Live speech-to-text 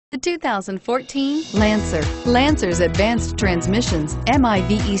The 2014 Lancer. Lancer's advanced transmissions,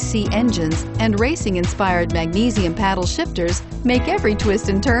 MIVEC engines, and racing-inspired magnesium paddle shifters make every twist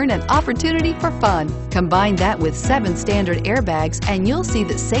and turn an opportunity for fun. Combine that with 7 standard airbags and you'll see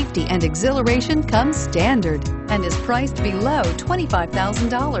that safety and exhilaration come standard and is priced below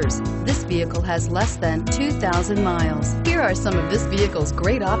 $25,000. This vehicle has less than 2,000 miles. Here are some of this vehicle's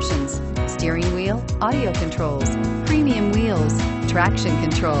great options: steering wheel audio controls, premium wheels, traction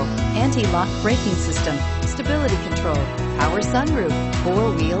control, anti-lock braking system, stability control, power sunroof,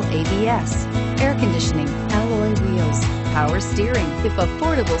 4-wheel ABS, air conditioning, alloy wheels, power steering. If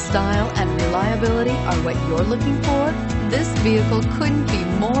affordable style and reliability are what you're looking for, this vehicle couldn't be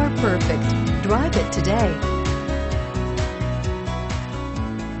more perfect. Drive it today.